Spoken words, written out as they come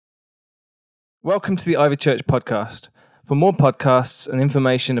Welcome to the Ivy Church podcast. For more podcasts and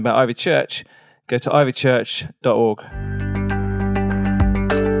information about Ivy Church, go to ivychurch.org.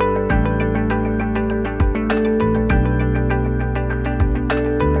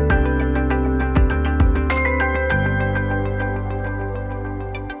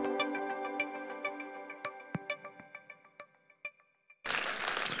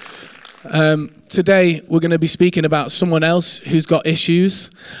 Today, we're going to be speaking about someone else who's got issues.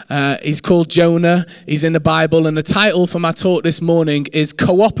 He's called Jonah. He's in the Bible. And the title for my talk this morning is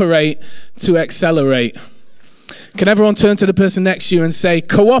Cooperate to Accelerate. Can everyone turn to the person next to you and say,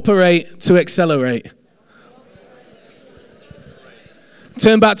 Cooperate to Accelerate?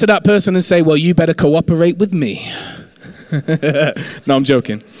 Turn back to that person and say, well, you better cooperate with me. No, I'm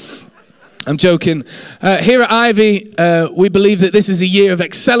joking. Here at Ivy, we believe that this is a year of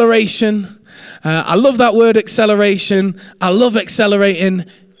acceleration. I love that word, acceleration. I love accelerating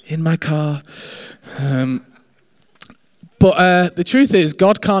in my car. But the truth is,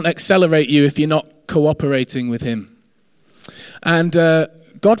 God can't accelerate you if you're not cooperating with him. And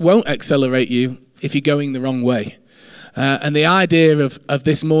God won't accelerate you if you're going the wrong way. And the idea of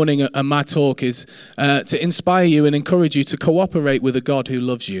this morning and my talk is to inspire you and encourage you to cooperate with a God who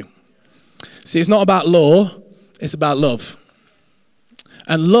loves you. See, it's not about law, it's about love.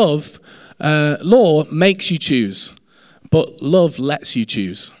 And law makes you choose, but love lets you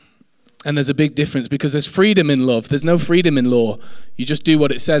choose. And there's a big difference because there's freedom in love. There's no freedom in law. You just do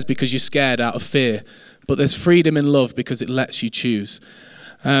what it says because you're scared out of fear. But there's freedom in love because it lets you choose.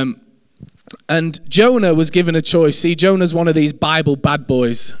 And Jonah was given a choice. See, Jonah's one of these Bible bad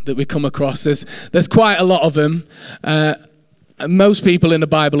boys that we come across. There's quite a lot of them. Most people in the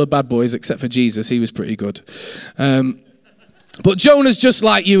Bible are bad boys, except for Jesus. He was pretty good. But Jonah's just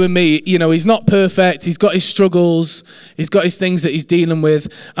like you and me. You know, he's not perfect. He's got his struggles. He's got his things that he's dealing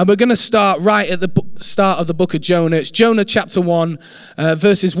with. And we're going to start right at the start of the book of Jonah. It's Jonah chapter 1,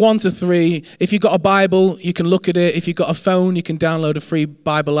 verses 1 to 3. If you've got a Bible, you can look at it. If you've got a phone, you can download a free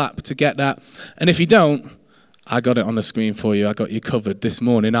Bible app to get that. And if you don't, I got it on the screen for you. I got you covered this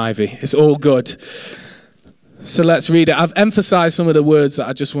morning, Ivy. It's all good. So let's read it. I've emphasized some of the words that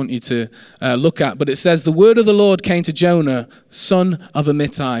I just want you to look at. But it says, the word of the Lord came to Jonah, son of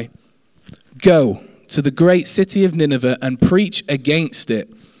Amittai. Go to the great city of Nineveh and preach against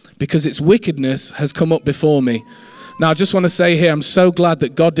it, because its wickedness has come up before me. Now, I just want to say here, I'm so glad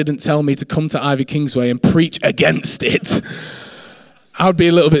that God didn't tell me to come to Ivy Kingsway and preach against it. I would be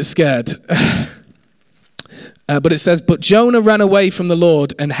a little bit scared. But it says, but Jonah ran away from the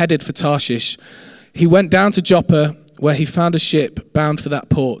Lord and headed for Tarshish. He went down to Joppa, where he found a ship bound for that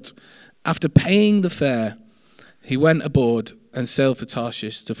port. After paying the fare, he went aboard and sailed for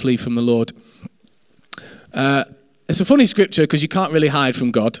Tarshish to flee from the Lord. It's a funny scripture because you can't really hide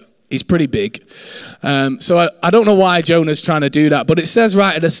from God. He's pretty big. So I don't know why Jonah's trying to do that, but it says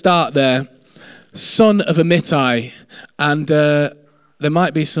right at the start there, son of Amittai. And there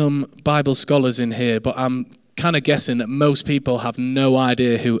might be some Bible scholars in here, but I'm kind of guessing that most people have no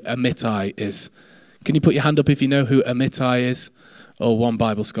idea who Amittai is. Can you put your hand up if you know who Amittai is? Or one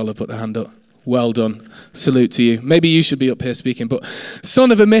Bible scholar put their hand up. Well done. Salute to you. Maybe you should be up here speaking. But son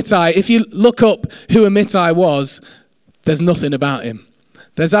of Amittai, if you look up who Amittai was, there's nothing about him.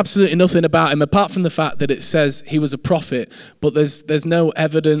 There's absolutely nothing about him, apart from the fact that it says he was a prophet. But there's no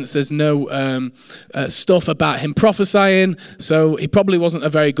evidence, there's no stuff about him prophesying. So he probably wasn't a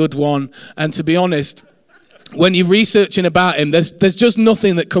very good one. And to be honest, when you're researching about him, there's just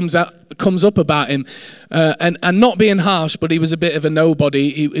nothing that comes up about him, and not being harsh, but he was a bit of a nobody.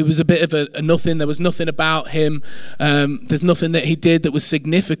 He was a bit of a nothing. There was nothing about him. There's nothing that he did that was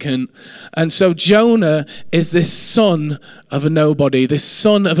significant. And so Jonah is this son of a nobody, this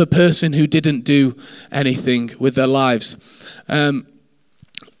son of a person who didn't do anything with their lives.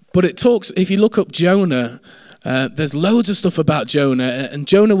 But it talks, if you look up Jonah, there's loads of stuff about Jonah, and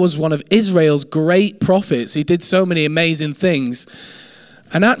Jonah was one of Israel's great prophets. He did so many amazing things.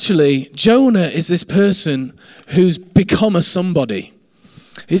 And actually, Jonah is this person who's become a somebody.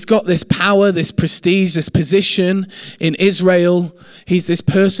 He's got this power, this prestige, this position in Israel. He's this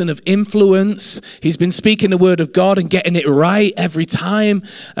person of influence. He's been speaking the word of God and getting it right every time.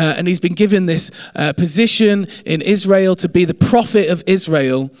 And he's been given this position in Israel to be the prophet of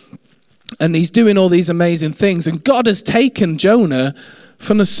Israel. And he's doing all these amazing things. And God has taken Jonah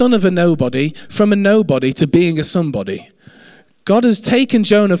from the son of a nobody to being a somebody. God has taken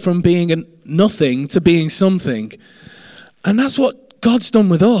Jonah from being a nothing to being something. And that's what God's done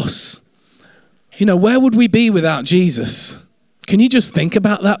with us. You know, where would we be without Jesus? Can you just think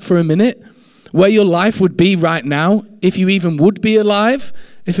about that for a minute? Where your life would be right now, if you even would be alive,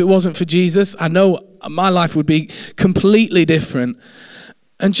 if it wasn't for Jesus. I know my life would be completely different.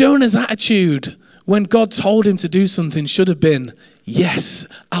 And Jonah's attitude when God told him to do something should have been, yes,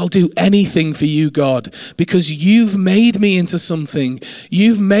 I'll do anything for you, God, because you've made me into something.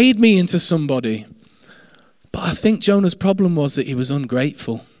 You've made me into somebody. But I think Jonah's problem was that he was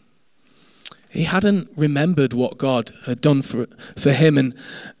ungrateful. He hadn't remembered what God had done for him. And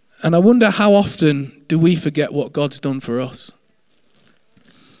I wonder how often do we forget what God's done for us?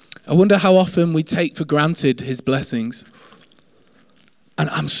 I wonder how often we take for granted his blessings. And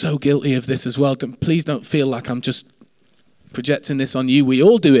I'm so guilty of this as well. Please don't feel like I'm just projecting this on you. We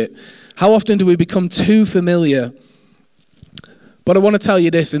all do it. How often do we become too familiar? But I want to tell you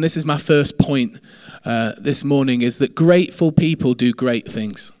this, and this is my first point this morning, is that grateful people do great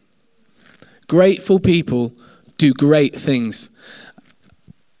things. Grateful people do great things.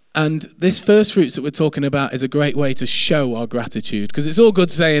 And this first fruits that we're talking about is a great way to show our gratitude. Because it's all good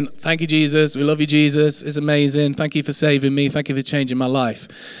saying, thank you, Jesus. We love you, Jesus. It's amazing. Thank you for saving me. Thank you for changing my life.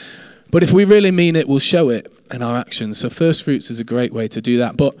 But if we really mean it, we'll show it in our actions. So first fruits is a great way to do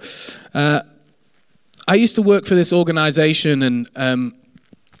that. But I used to work for this organization, and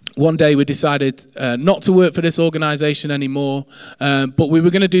one day we decided not to work for this organization anymore, but we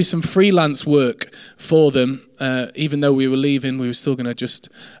were going to do some freelance work for them. Even though we were leaving, we were still going to just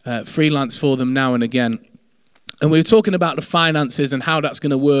freelance for them now and again. And we were talking about the finances and how that's going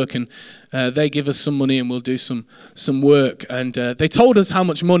to work, and they give us some money and we'll do some work. And they told us how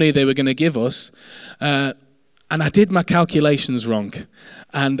much money they were going to give us, and I did my calculations wrong.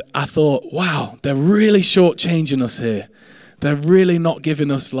 And I thought, wow, they're really shortchanging us here. They're really not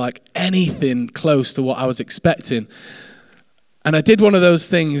giving us like anything close to what I was expecting. And I did one of those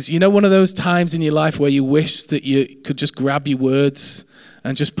things, you know, one of those times in your life where you wish that you could just grab your words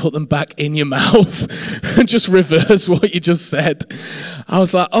and just put them back in your mouth and just reverse what you just said. I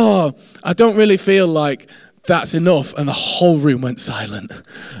was like, oh, I don't really feel like that's enough. And the whole room went silent.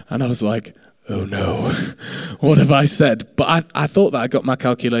 And I was like, oh no, what have I said? But I thought that I got my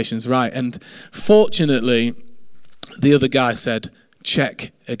calculations right. And fortunately, the other guy said,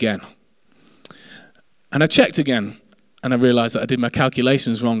 check again. And I checked again, and I realized that I did my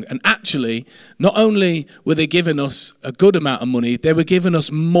calculations wrong. And actually, not only were they giving us a good amount of money, they were giving us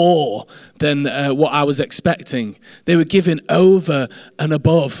more than what I was expecting. They were giving over and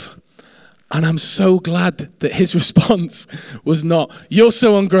above. And I'm so glad that his response was not, you're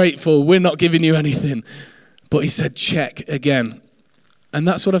so ungrateful, we're not giving you anything. But he said, check again. And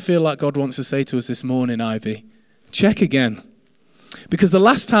that's what I feel like God wants to say to us this morning, Ivy. Check again. Because the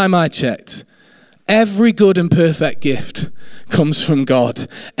last time I checked, every good and perfect gift comes from God.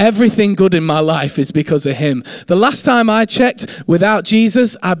 Everything good in my life is because of him. The last time I checked, without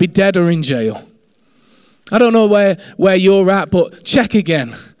Jesus, I'd be dead or in jail. I don't know where you're at, but check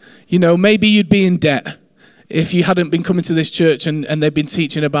again. You know, maybe you'd be in debt if you hadn't been coming to this church and they've been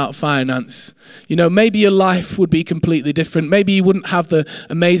teaching about finance. You know, maybe your life would be completely different. Maybe you wouldn't have the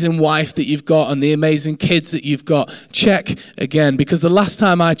amazing wife that you've got and the amazing kids that you've got. Check again, because the last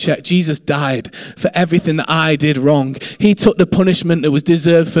time I checked, Jesus died for everything that I did wrong. He took the punishment that was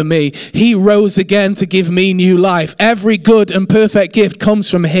deserved for me. He rose again to give me new life. Every good and perfect gift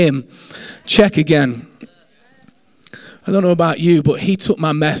comes from him. Check again. I don't know about you, but he took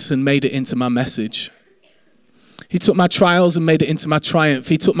my mess and made it into my message. He took my trials and made it into my triumph.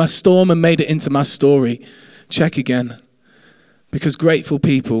 He took my storm and made it into my story. Check again. Because grateful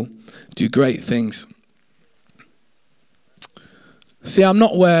people do great things. See, I'm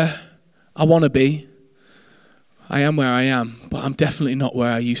not where I want to be. I am where I am, but I'm definitely not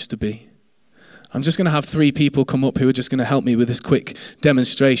where I used to be. I'm just going to have 3 people come up who are just going to help me with this quick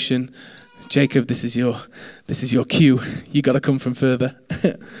demonstration. Jacob, this is your cue. You got to come from further.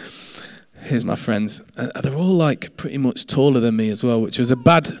 Here's my friends. They're all like pretty much taller than me as well, which was a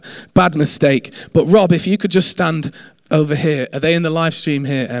bad mistake. But Rob, if you could just stand over here. Are they in the live stream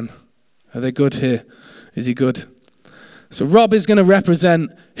here, Em? Are they good here? Is he good? So Rob is going to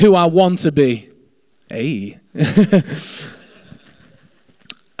represent who I want to be. Hey.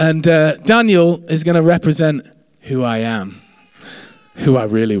 And Daniel is going to represent who I am. Who I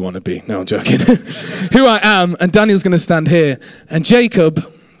really want to be. No, I'm joking. Who I am, and Daniel's going to stand here. And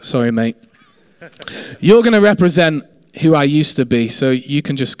Jacob, sorry mate, you're going to represent who I used to be. So you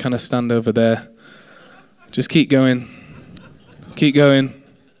can just kind of stand over there. Just keep going. Keep going.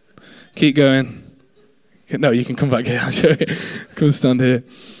 Keep going. No, you can come back here. I'll show you. Come stand here.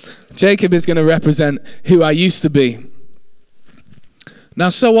 Jacob is going to represent who I used to be. Now,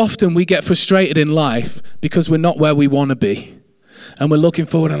 so often we get frustrated in life because we're not where we want to be. And we're looking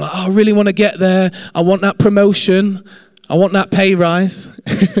forward and like, oh, I really want to get there. I want that promotion. I want that pay rise.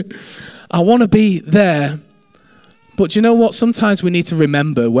 I want to be there. But you know what? Sometimes we need to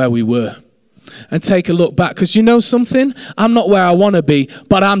remember where we were and take a look back. Because you know something? I'm not where I want to be,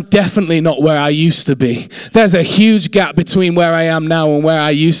 but I'm definitely not where I used to be. There's a huge gap between where I am now and where I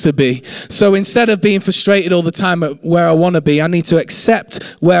used to be. So instead of being frustrated all the time at where I want to be, I need to accept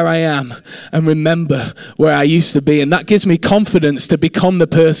where I am and remember where I used to be. And that gives me confidence to become the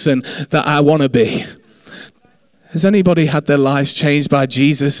person that I want to be. Has anybody had their lives changed by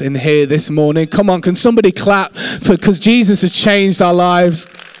Jesus in here this morning? Come on, can somebody clap because Jesus has changed our lives?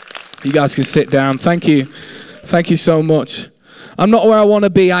 You guys can sit down. Thank you. Thank you so much. I'm not where I want to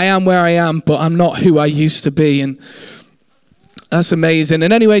be. I am where I am, but I'm not who I used to be. And that's amazing.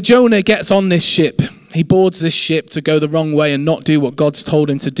 And anyway, Jonah gets on this ship. He boards this ship to go the wrong way and not do what God's told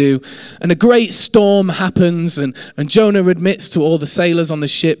him to do. And a great storm happens. And Jonah admits to all the sailors on the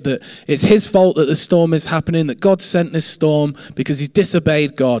ship that it's his fault that the storm is happening, that God sent this storm because he's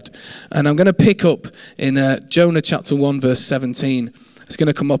disobeyed God. And I'm going to pick up in Jonah chapter 1, verse 17. It's going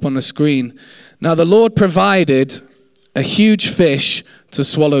to come up on the screen. Now the Lord provided a huge fish to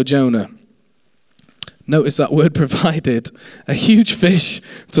swallow Jonah. Notice that word, provided. A huge fish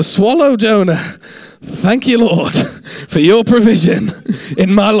to swallow Jonah. Thank you, Lord, for your provision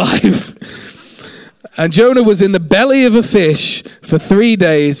in my life. And Jonah was in the belly of a fish for 3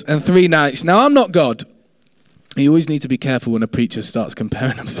 days and 3 nights. Now, I'm not God. You always need to be careful when a preacher starts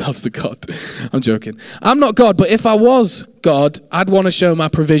comparing themselves to God. I'm joking. I'm not God, but if I was God, I'd want to show my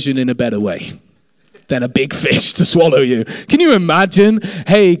provision in a better way than a big fish to swallow you. Can you imagine?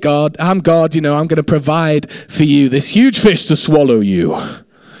 Hey, God, I'm God, I'm going to provide for you this huge fish to swallow you.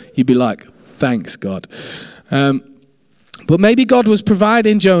 You'd be like, thanks, God. But maybe God was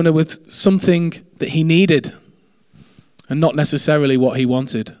providing Jonah with something that he needed and not necessarily what he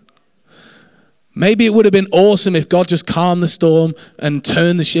wanted. Maybe it would have been awesome if God just calmed the storm and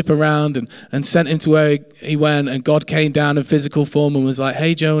turned the ship around and sent him to where he went, and God came down in physical form and was like,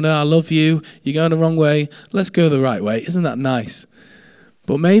 hey, Jonah, I love you. You're going the wrong way. Let's go the right way. Isn't that nice?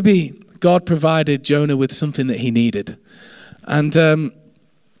 But maybe God provided Jonah with something that he needed. And,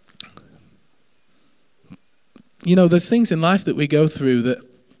 there's things in life that we go through that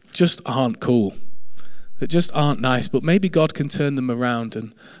just aren't cool, that just aren't nice, but maybe God can turn them around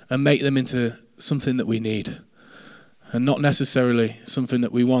and make them into something that we need and not necessarily something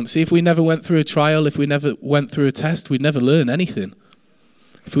that we want. See, if we never went through a trial, if we never went through a test, we'd never learn anything.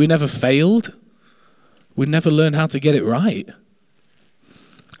 If we never failed, we'd never learn how to get it right.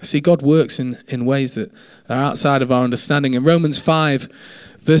 See, God works in ways that are outside of our understanding. In Romans 5,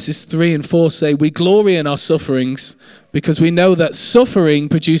 verses 3 and 4 say, we glory in our sufferings because we know that suffering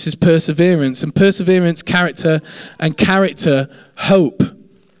produces perseverance, and perseverance, character, and character, hope.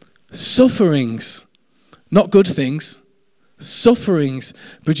 Sufferings, not good things, sufferings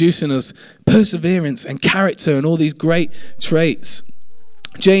produce in us perseverance and character and all these great traits.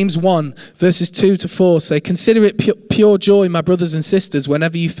 James 1, verses 2 to 4 say, consider it pure joy, my brothers and sisters,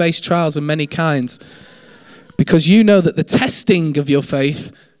 whenever you face trials of many kinds, because you know that the testing of your faith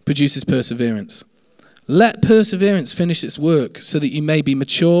produces perseverance. Let perseverance finish its work so that you may be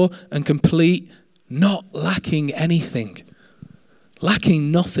mature and complete, not lacking anything.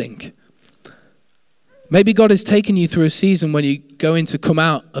 Lacking nothing. Maybe God has taken you through a season when you're going to come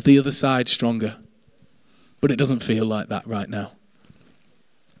out of the other side stronger. But it doesn't feel like that right now.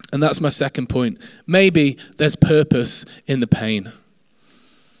 And that's my second point. Maybe there's purpose in the pain.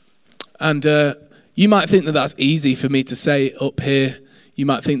 And you might think that that's easy for me to say up here. You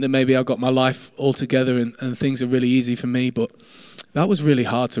might think that maybe I've got my life all together and things are really easy for me. But that was really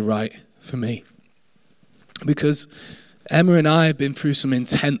hard to write for me. Because Emma and I have been through some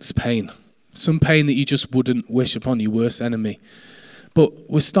intense pain. Some pain that you just wouldn't wish upon your worst enemy. But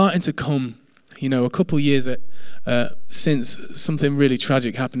we're starting to come, a couple of years since something really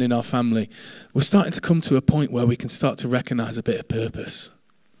tragic happened in our family, we're starting to come to a point where we can start to recognize a bit of purpose.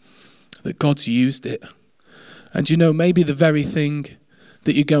 That God's used it. And maybe the very thing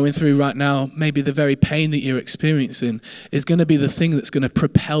that you're going through right now, maybe the very pain that you're experiencing is going to be the thing that's going to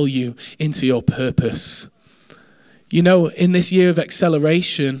propel you into your purpose. In this year of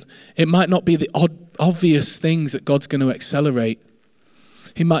acceleration, it might not be the obvious things that God's going to accelerate.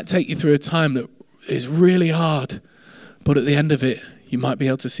 He might take you through a time that is really hard, but at the end of it, you might be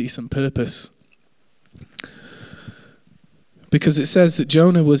able to see some purpose. Because it says that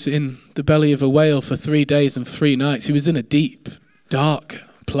Jonah was in the belly of a whale for 3 days and 3 nights. He was in a deep, dark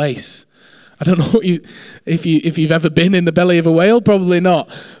place. I don't know if you've ever been in the belly of a whale, probably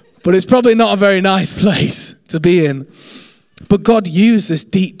not. But it's probably not a very nice place to be in. But God used this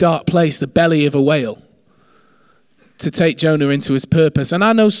deep, dark place, the belly of a whale, to take Jonah into his purpose. And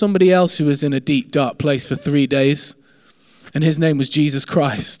I know somebody else who was in a deep, dark place for 3 days, and his name was Jesus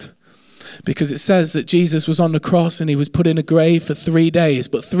Christ. Because it says that Jesus was on the cross and he was put in a grave for 3 days.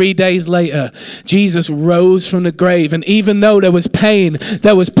 But 3 days later, Jesus rose from the grave. And even though there was pain,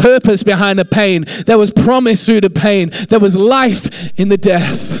 there was purpose behind the pain. There was promise through the pain. There was life in the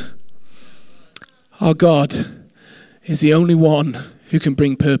death. Our God is the only one who can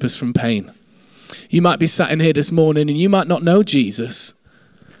bring purpose from pain. You might be sat in here this morning and you might not know Jesus.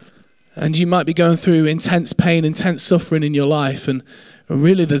 And you might be going through intense pain, intense suffering in your life. And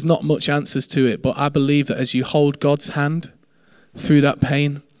really there's not much answers to it. But I believe that as you hold God's hand through that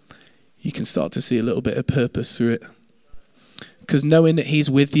pain, you can start to see a little bit of purpose through it. Because knowing that he's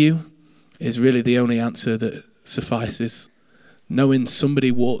with you is really the only answer that suffices. Knowing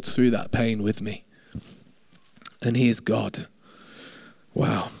somebody walked through that pain with me. And he is God.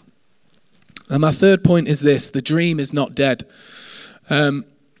 Wow. And my third point is this: the dream is not dead.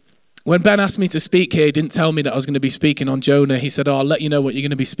 When Ben asked me to speak here, he didn't tell me that I was going to be speaking on Jonah. He said, I'll let you know what you're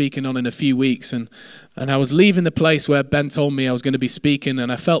going to be speaking on in a few weeks. And I was leaving the place where Ben told me I was going to be speaking,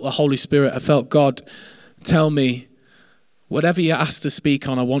 and I felt the Holy Spirit, I felt God tell me, whatever you're asked to speak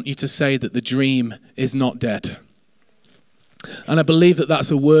on, I want you to say that the dream is not dead. And I believe that that's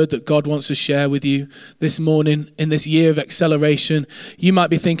a word that God wants to share with you this morning in this year of acceleration. You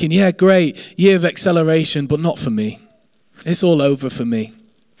might be thinking, yeah, great, year of acceleration, but not for me. It's all over for me.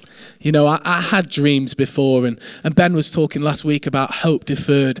 You know, I had dreams before, and Ben was talking last week about hope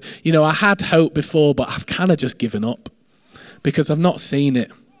deferred. You know, I had hope before, but I've kind of just given up because I've not seen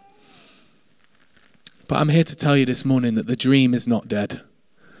it. But I'm here to tell you this morning that the dream is not dead.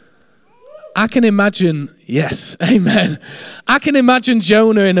 I can imagine, yes, amen. I can imagine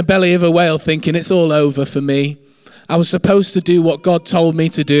Jonah in the belly of a whale thinking, it's all over for me. I was supposed to do what God told me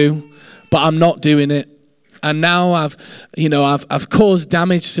to do, but I'm not doing it. And now I've caused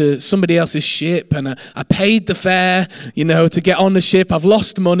damage to somebody else's ship, and I paid the fare, to get on the ship. I've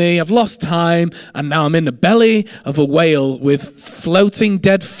lost money, I've lost time, and now I'm in the belly of a whale with floating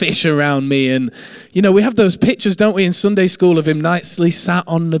dead fish around me. And, we have those pictures, don't we, in Sunday school of him nicely sat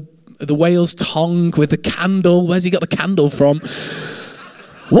on the whale's tongue with a candle. Where's he got the candle from?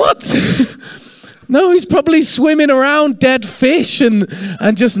 What? No, he's probably swimming around dead fish and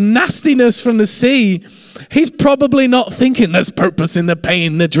just nastiness from the sea. He's probably not thinking there's purpose in the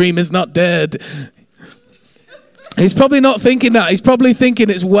pain. The dream is not dead. He's probably not thinking that. He's probably thinking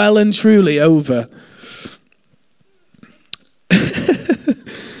it's well and truly over.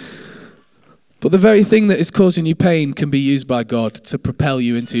 But the very thing that is causing you pain can be used by God to propel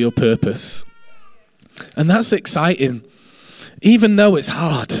you into your purpose. And that's exciting, even though it's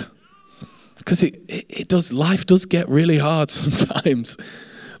hard. Because life does get really hard sometimes.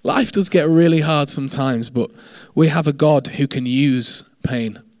 Life does get really hard sometimes, but we have a God who can use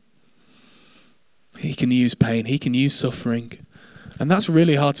pain. He can use pain. He can use suffering. And that's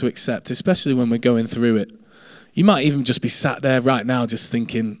really hard to accept, especially when we're going through it. You might even just be sat there right now just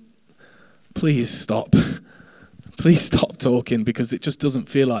thinking, please stop. Please stop talking, because it just doesn't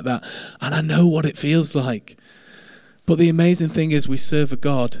feel like that. And I know what it feels like. But the amazing thing is we serve a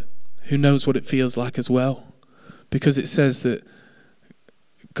God who knows what it feels like as well. Because it says that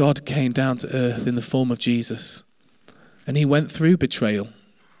God came down to earth in the form of Jesus. And he went through betrayal.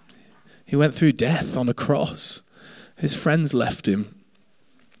 He went through death on a cross. His friends left him.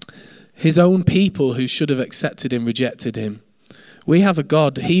 His own people who should have accepted him rejected him. We have a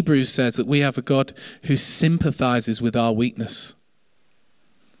God, Hebrews says that we have a God who sympathizes with our weakness.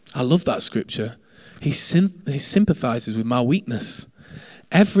 I love that scripture. He sympathizes with my weakness.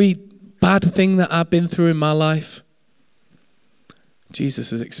 Every bad thing that I've been through in my life, Jesus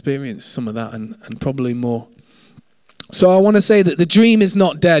has experienced some of that and probably more. So I want to say that the dream is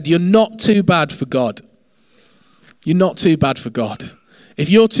not dead. You're not too bad for God. You're not too bad for God. If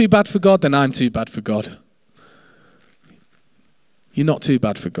you're too bad for God, then I'm too bad for God. You're not too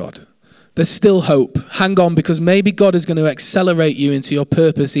bad for God. There's still hope. Hang on, because maybe God is going to accelerate you into your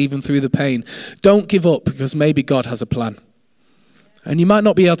purpose even through the pain. Don't give up, because maybe God has a plan. And you might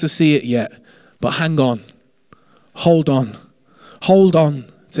not be able to see it yet, but hang on. Hold on. Hold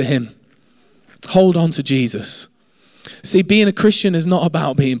on to him. Hold on to Jesus. See, being a Christian is not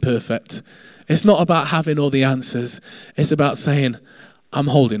about being perfect. It's not about having all the answers. It's about saying, I'm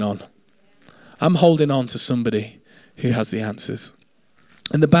holding on. I'm holding on to somebody who has the answers.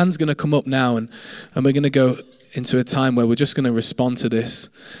 And the band's going to come up now, and we're going to go into a time where we're just going to respond to this,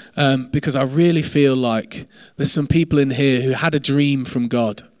 because I really feel like there's some people in here who had a dream from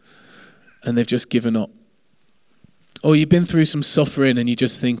God and they've just given up. Or you've been through some suffering and you're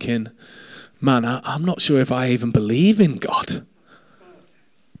just thinking, man, I'm not sure if I even believe in God.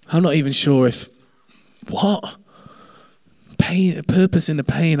 I'm not even sure if, what? Pain, purpose in the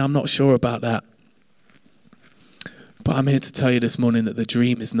pain, I'm not sure about that. But I'm here to tell you this morning that the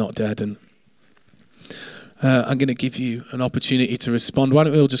dream is not dead. And I'm going to give you an opportunity to respond. Why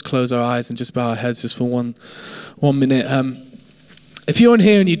don't we all just close our eyes and just bow our heads just for one minute. If you're in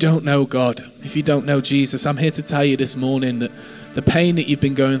here and you don't know God, if you don't know Jesus, I'm here to tell you this morning that the pain that you've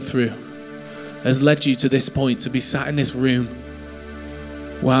been going through has led you to this point, to be sat in this room.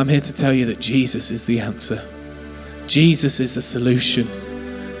 Well, I'm here to tell you that Jesus is the answer. Jesus is the solution.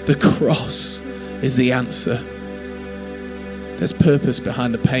 The cross is the answer. There's purpose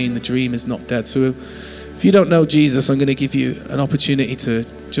behind the pain. The dream is not dead. So if you don't know Jesus, I'm going to give you an opportunity to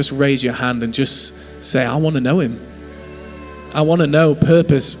just raise your hand and just say, I want to know him. I want to know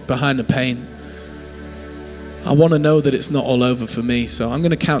purpose behind the pain. I want to know that it's not all over for me. So I'm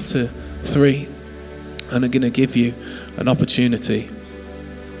going to count to 3 and I'm going to give you an opportunity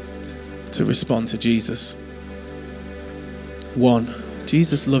to respond to Jesus. 1,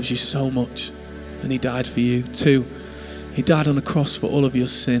 Jesus loves you so much and he died for you. 2, he died on the cross for all of your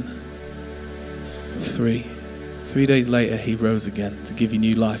sin. 3 days later, he rose again to give you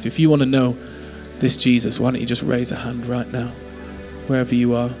new life. If you want to know this Jesus, why don't you just raise a hand right now? Wherever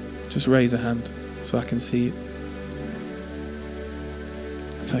you are, just raise a hand so I can see you.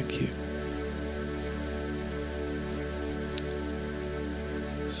 Thank you.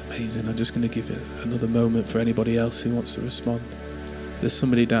 It's amazing. I'm just going to give it another moment for anybody else who wants to respond. There's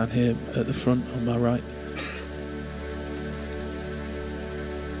somebody down here at the front on my right.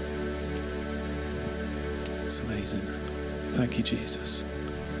 It's amazing. Thank you, Jesus.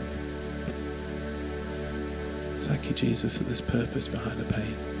 Thank you, Jesus, that there's purpose behind the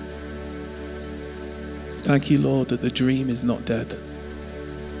pain. Thank you, Lord, that the dream is not dead.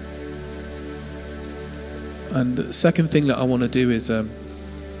 And the second thing that I want to do is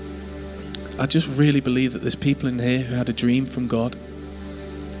I just really believe that there's people in here who had a dream from God,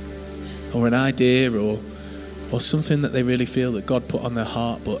 or an idea, or something that they really feel that God put on their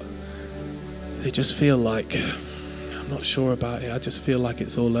heart, but they just feel like, I'm not sure about it, I just feel like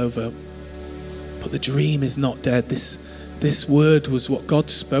it's all over. But the dream is not dead. This word was what God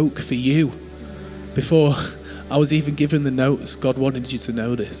spoke for you. Before I was even given the notes, God wanted you to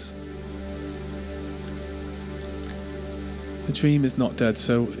know this. The dream is not dead.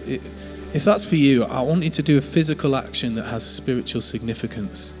 So if that's for you, I want you to do a physical action that has spiritual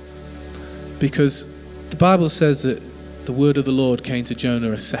significance. Because the Bible says that the word of the Lord came to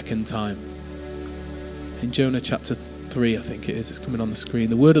Jonah a second time. In Jonah chapter 3, I think it is. It's coming on the screen.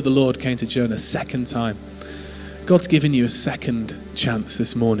 The word of the Lord came to Jonah a second time. God's given you a second chance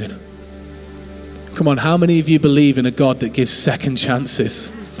this morning. Come on, how many of you believe in a God that gives second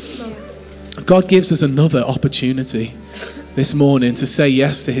chances? God gives us another opportunity this morning to say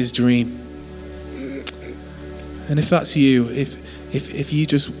yes to his dream. And if that's you, if you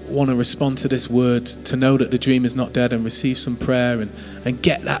just want to respond to this word, to know that the dream is not dead and receive some prayer and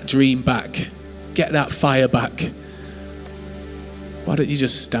get that dream back, get that fire back, why don't you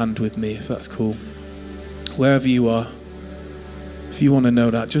just stand with me if that's cool? Wherever you are, if you want to know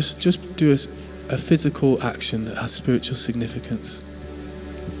that, just do a physical action that has spiritual significance.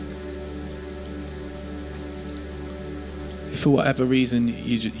 If for whatever reason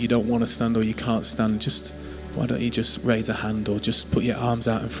you don't want to stand or you can't stand, just why don't you just raise a hand or just put your arms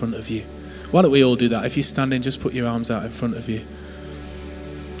out in front of you? Why don't we all do that? If you're standing, just put your arms out in front of you.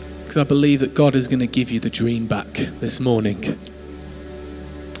 Because I believe that God is going to give you the dream back this morning.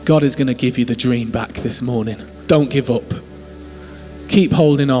 God is going to give you the dream back this morning. Don't give up. Keep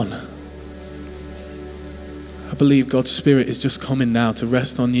holding on. I believe God's Spirit is just coming now to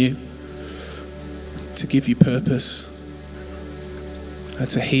rest on you, to give you purpose, and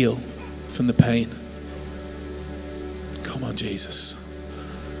to heal from the pain. Come on, Jesus.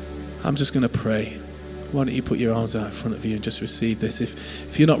 I'm just going to pray. Why don't you put your arms out in front of you and just receive this?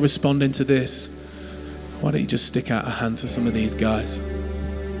 If you're not responding to this, why don't you just stick out a hand to some of these guys?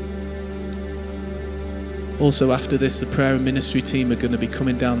 Also, after this, the prayer and ministry team are going to be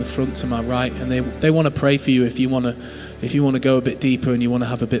coming down the front to my right, and they want to pray for you. If you want to go a bit deeper and you want to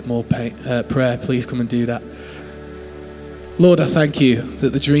have a bit more prayer, please come and do that. Lord, I thank you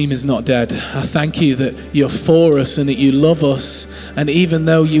that the dream is not dead. I thank you that you're for us and that you love us. And even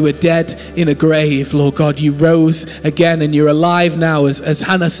though you were dead in a grave, Lord God, you rose again and you're alive now. As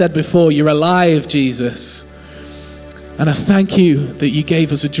Hannah said before, you're alive, Jesus. And I thank you that you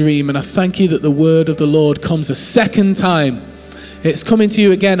gave us a dream. And I thank you that the word of the Lord comes a second time. It's coming to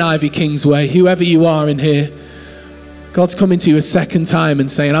you again, Ivy Kingsway, whoever you are in here. God's coming to you a second time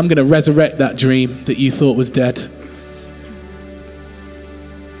and saying, I'm going to resurrect that dream that you thought was dead.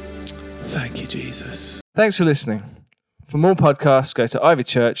 Thank you, Jesus. Thanks for listening. For more podcasts, go to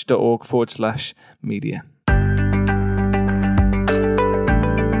ivychurch.org/media.